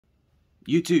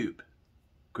YouTube,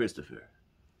 Christopher.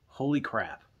 Holy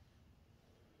crap.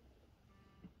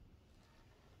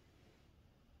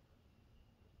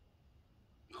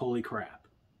 Holy crap.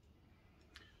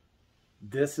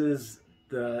 This is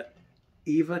the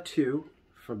Eva 2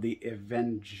 from the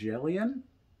Evangelion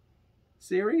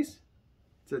series.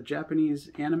 It's a Japanese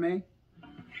anime.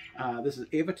 This is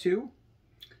Eva 2.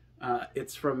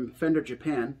 It's from Fender,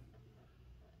 Japan.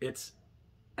 It's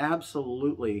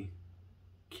absolutely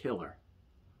killer.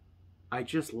 I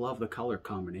just love the color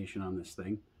combination on this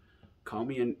thing. Call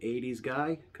me an 80s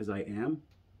guy, because I am.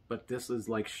 But this is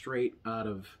like straight out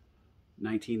of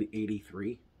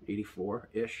 1983,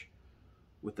 84-ish.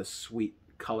 With the sweet,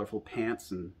 colorful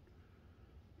pants and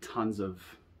tons of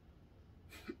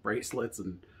bracelets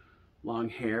and long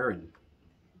hair and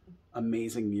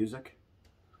amazing music.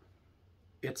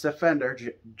 It's a Fender.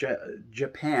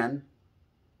 Japan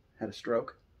had a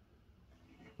stroke.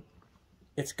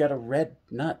 It's got a red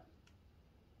nut,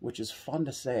 which is fun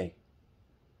to say.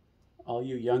 All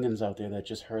you youngins out there that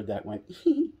just heard that went,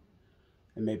 and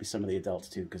maybe some of the adults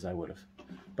too, because I would have.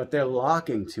 But they're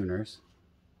locking tuners.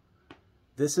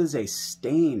 This is a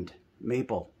stained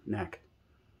maple neck.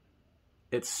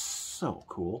 It's so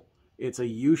cool. It's a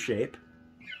U-shape.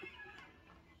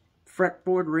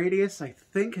 Fretboard radius, I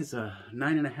think, is a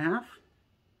 9.5.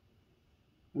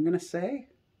 I'm going to say.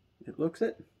 It looks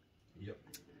it. Yep.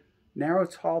 Narrow,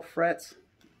 tall frets.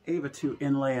 Eva 2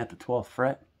 inlay at the 12th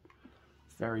fret.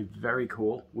 Very, very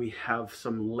cool. We have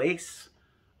some lace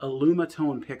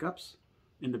Alumatone pickups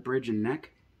in the bridge and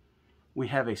neck. We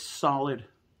have a solid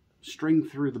string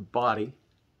through the body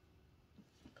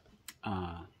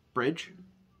bridge.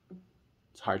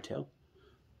 It's hardtail.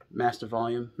 Master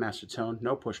volume, master tone,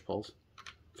 no push pulls.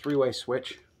 3-way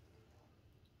switch.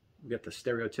 We got the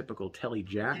stereotypical telly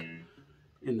jack.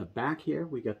 In the back here,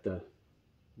 we got the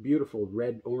beautiful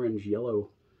red, orange, yellow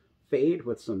fade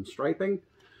with some striping.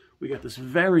 We got this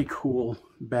very cool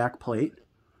back plate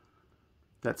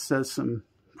that says some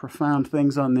profound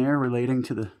things on there relating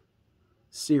to the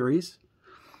series.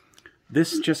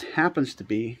 This just happens to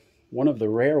be one of the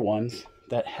rare ones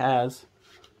that has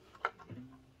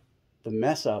the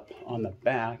mess up on the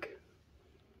back.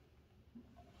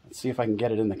 Let's see if I can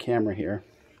get it in the camera here.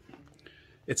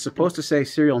 It's supposed to say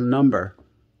serial number,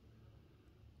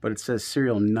 but it says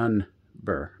serial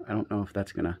number. I don't know if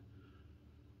that's gonna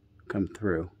come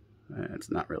through.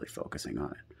 It's not really focusing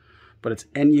on it. But it's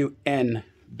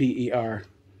N-U-N-B-E-R,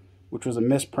 which was a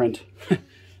misprint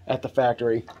at the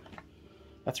factory.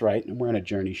 That's right, I'm wearing a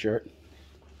Journey shirt.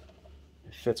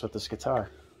 It fits with this guitar,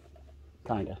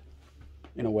 kinda,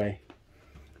 in a way.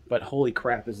 But holy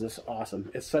crap, is this awesome.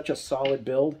 It's such a solid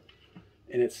build,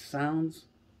 and it sounds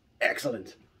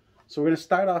excellent. So we're gonna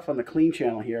start off on the clean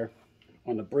channel here,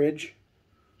 on the bridge.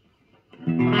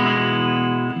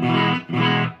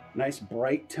 Nice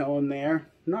bright tone there.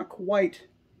 Not quite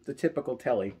the typical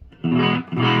telly,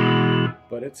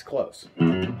 but it's close.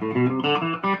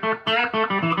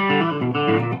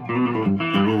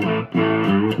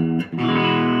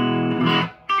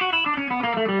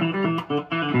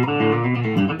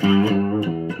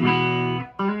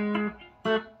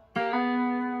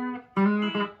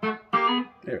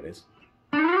 There it is.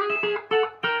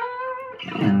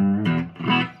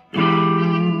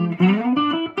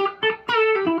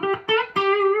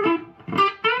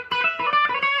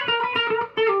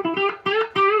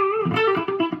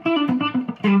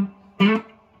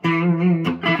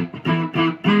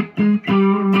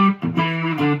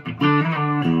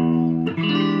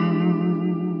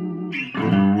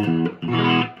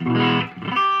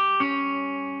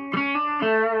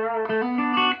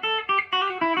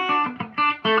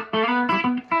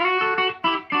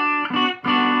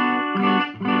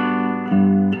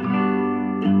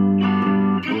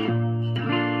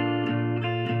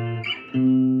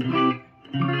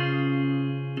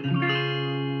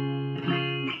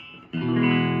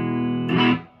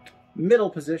 Middle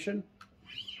position.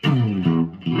 Get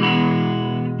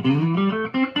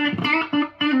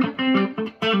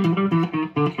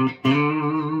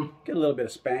a little bit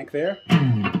of spank there. A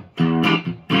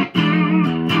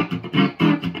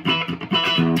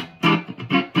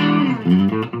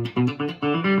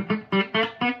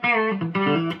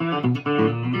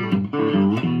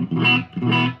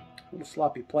little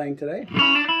sloppy playing today.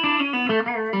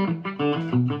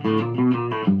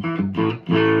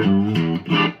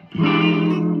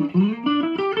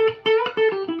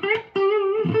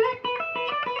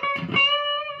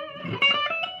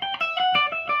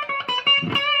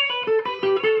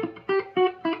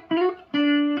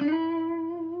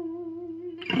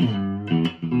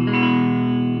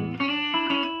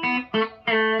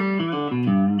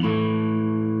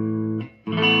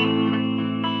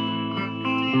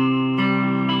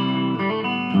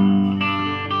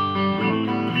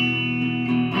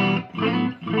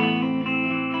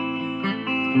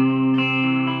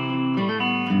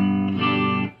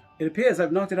 It appears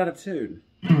I've knocked it out of tune.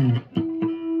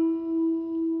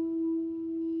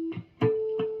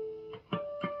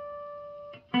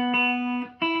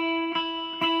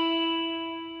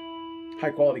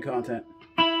 High quality content.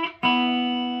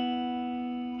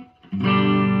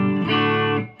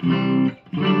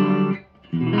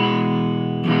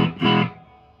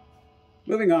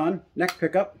 Moving on, next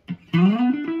pickup.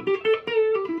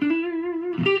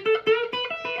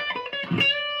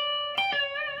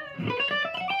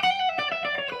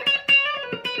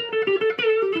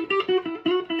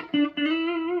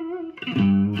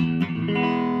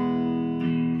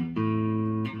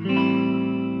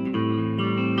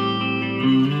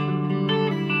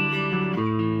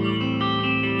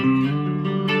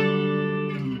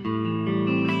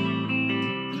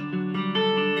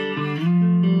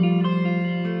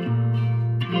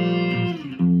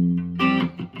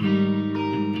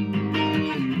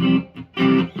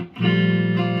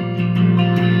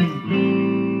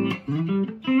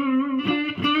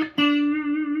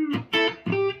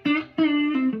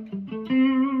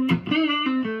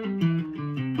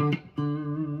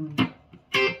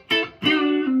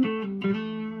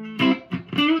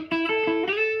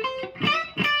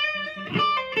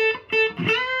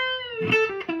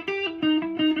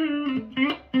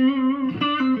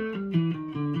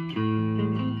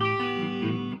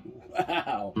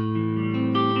 Wow.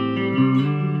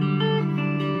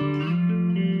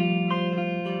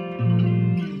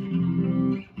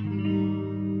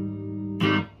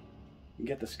 You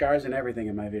get the scars and everything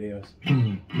in my videos.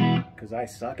 Because I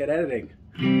suck at editing.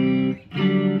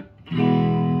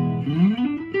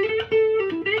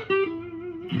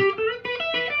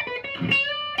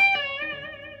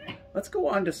 Let's go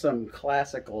on to some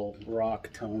classical rock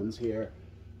tones here.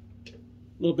 A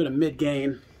little bit of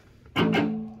mid-gain.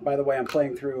 By the way, I'm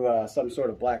playing through some sort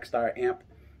of Blackstar amp.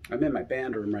 I'm in my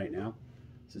band room right now.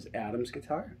 This is Adam's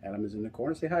guitar. Adam is in the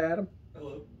corner. Say hi, Adam.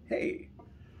 Hello. Hey.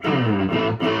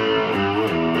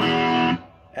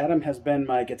 Adam has been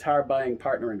my guitar buying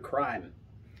partner in crime.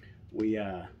 We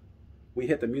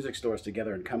hit the music stores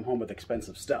together and come home with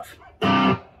expensive stuff.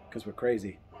 Because we're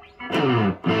crazy.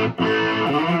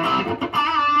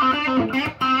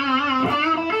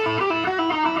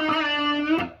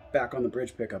 Back on the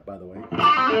bridge pickup, by the way.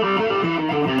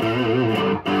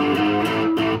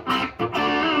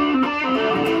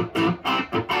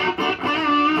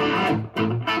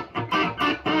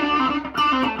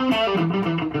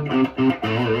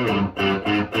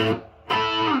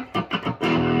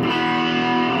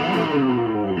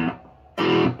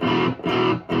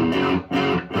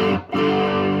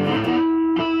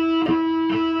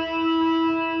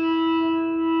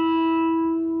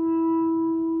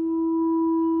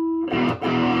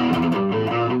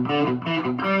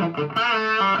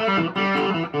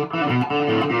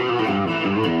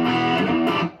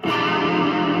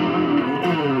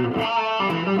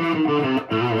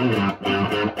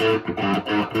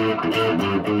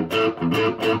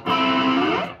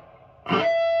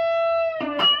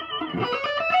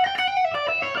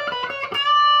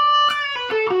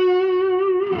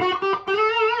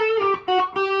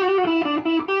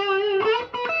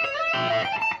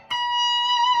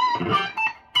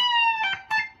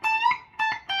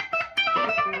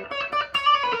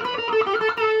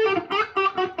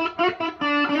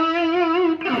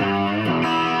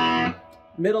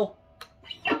 Middle.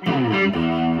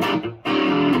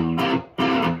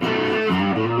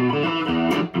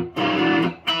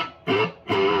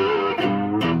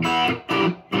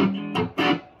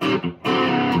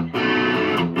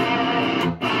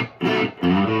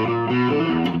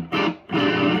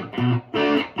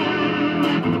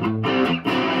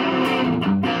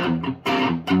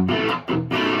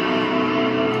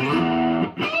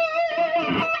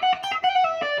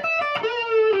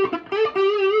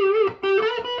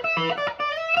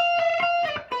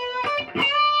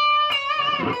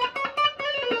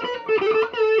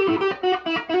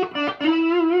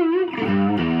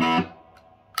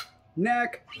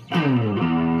 Neck.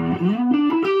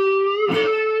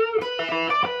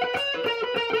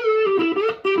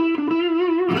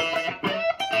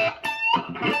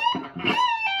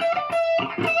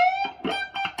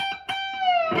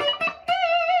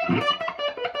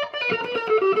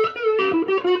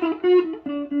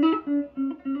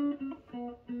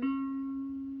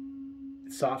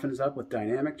 It softens up with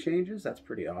dynamic changes. That's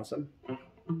pretty awesome.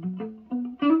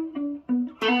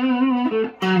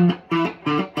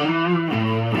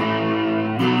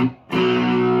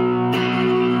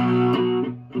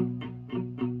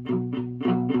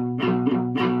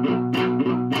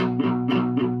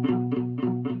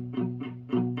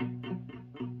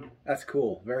 That's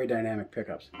cool. Very dynamic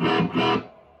pickups.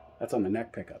 That's on the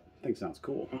neck pickup. I think sounds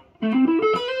cool.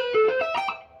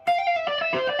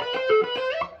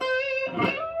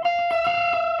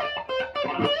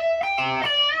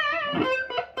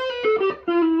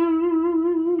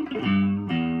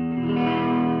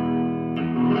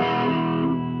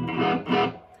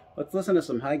 Let's listen to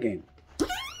some high gain.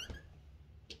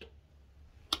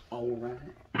 All right.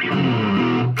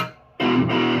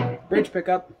 Bridge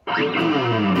pickup.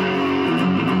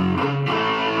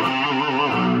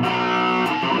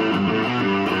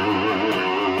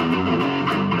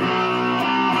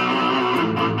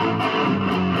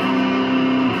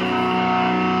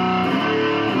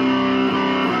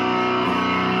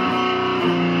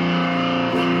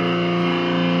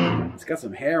 It's got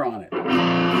some hair on it.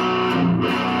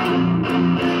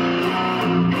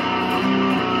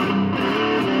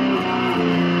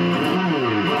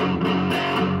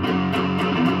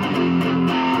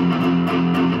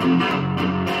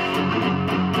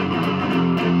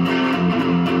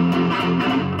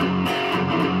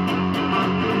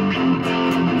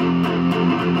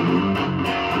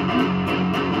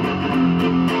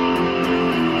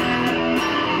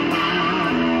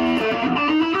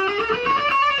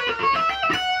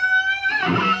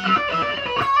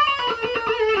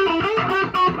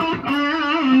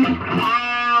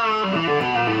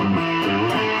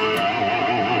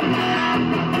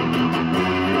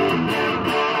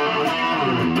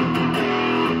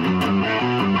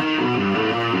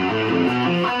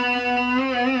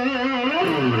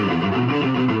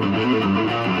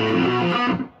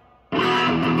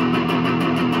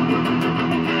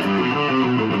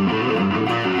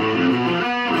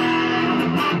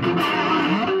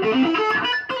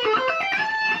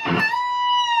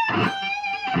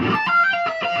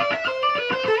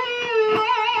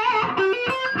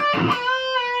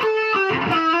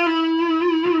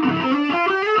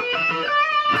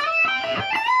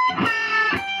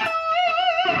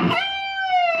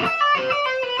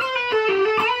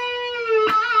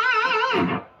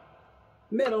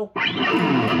 Middle.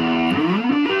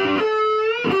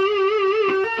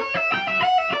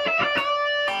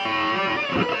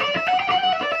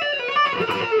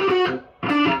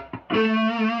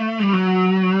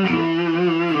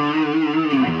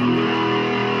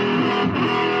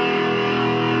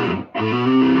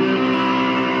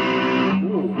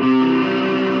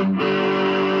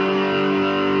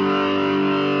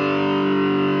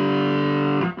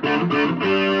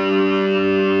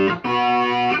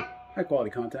 High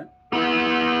quality content.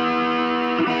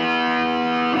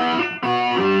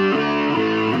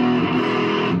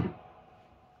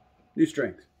 New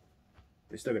strings.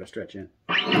 They still gotta stretch in.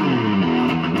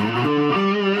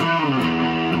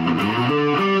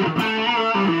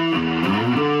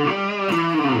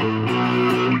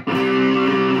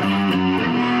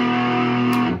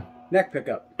 Neck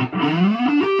pickup.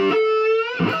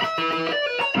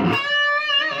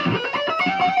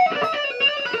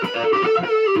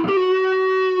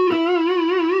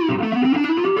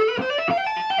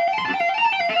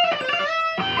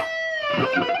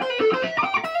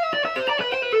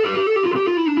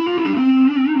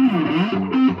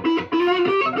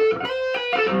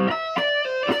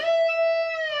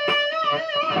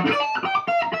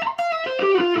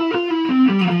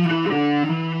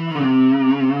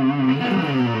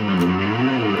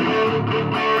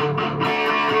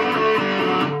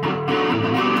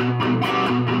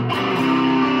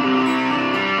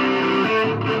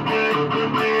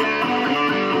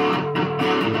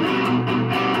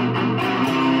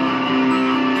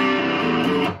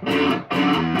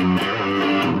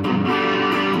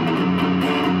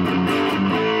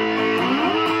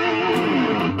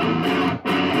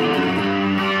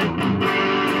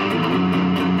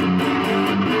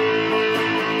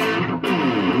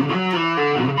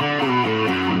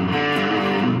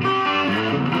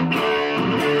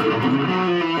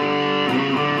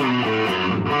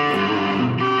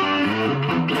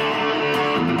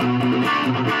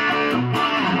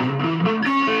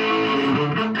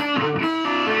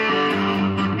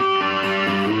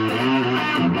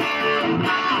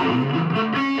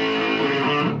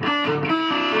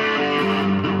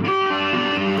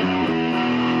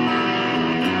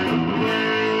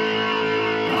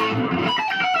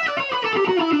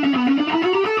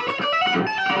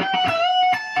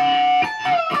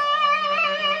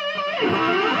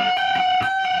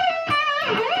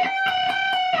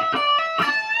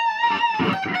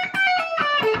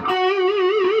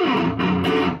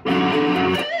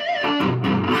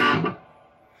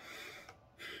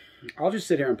 I'll just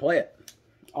sit here and play it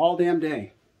all damn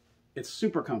day. It's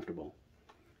super comfortable.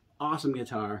 Awesome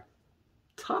guitar.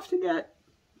 Tough to get,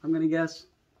 I'm gonna guess.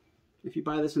 If you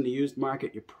buy this in the used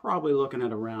market, you're probably looking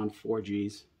at around 4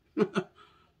 Gs.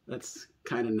 That's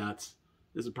kind of nuts.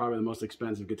 This is probably the most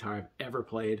expensive guitar I've ever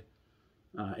played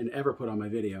and ever put on my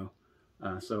video.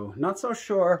 So not so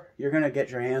sure you're going to get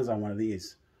your hands on one of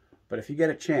these. But if you get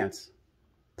a chance,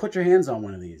 put your hands on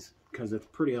one of these because it's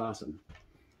pretty awesome.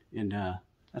 And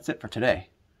that's it for today.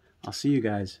 I'll see you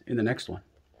guys in the next one.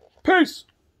 Peace!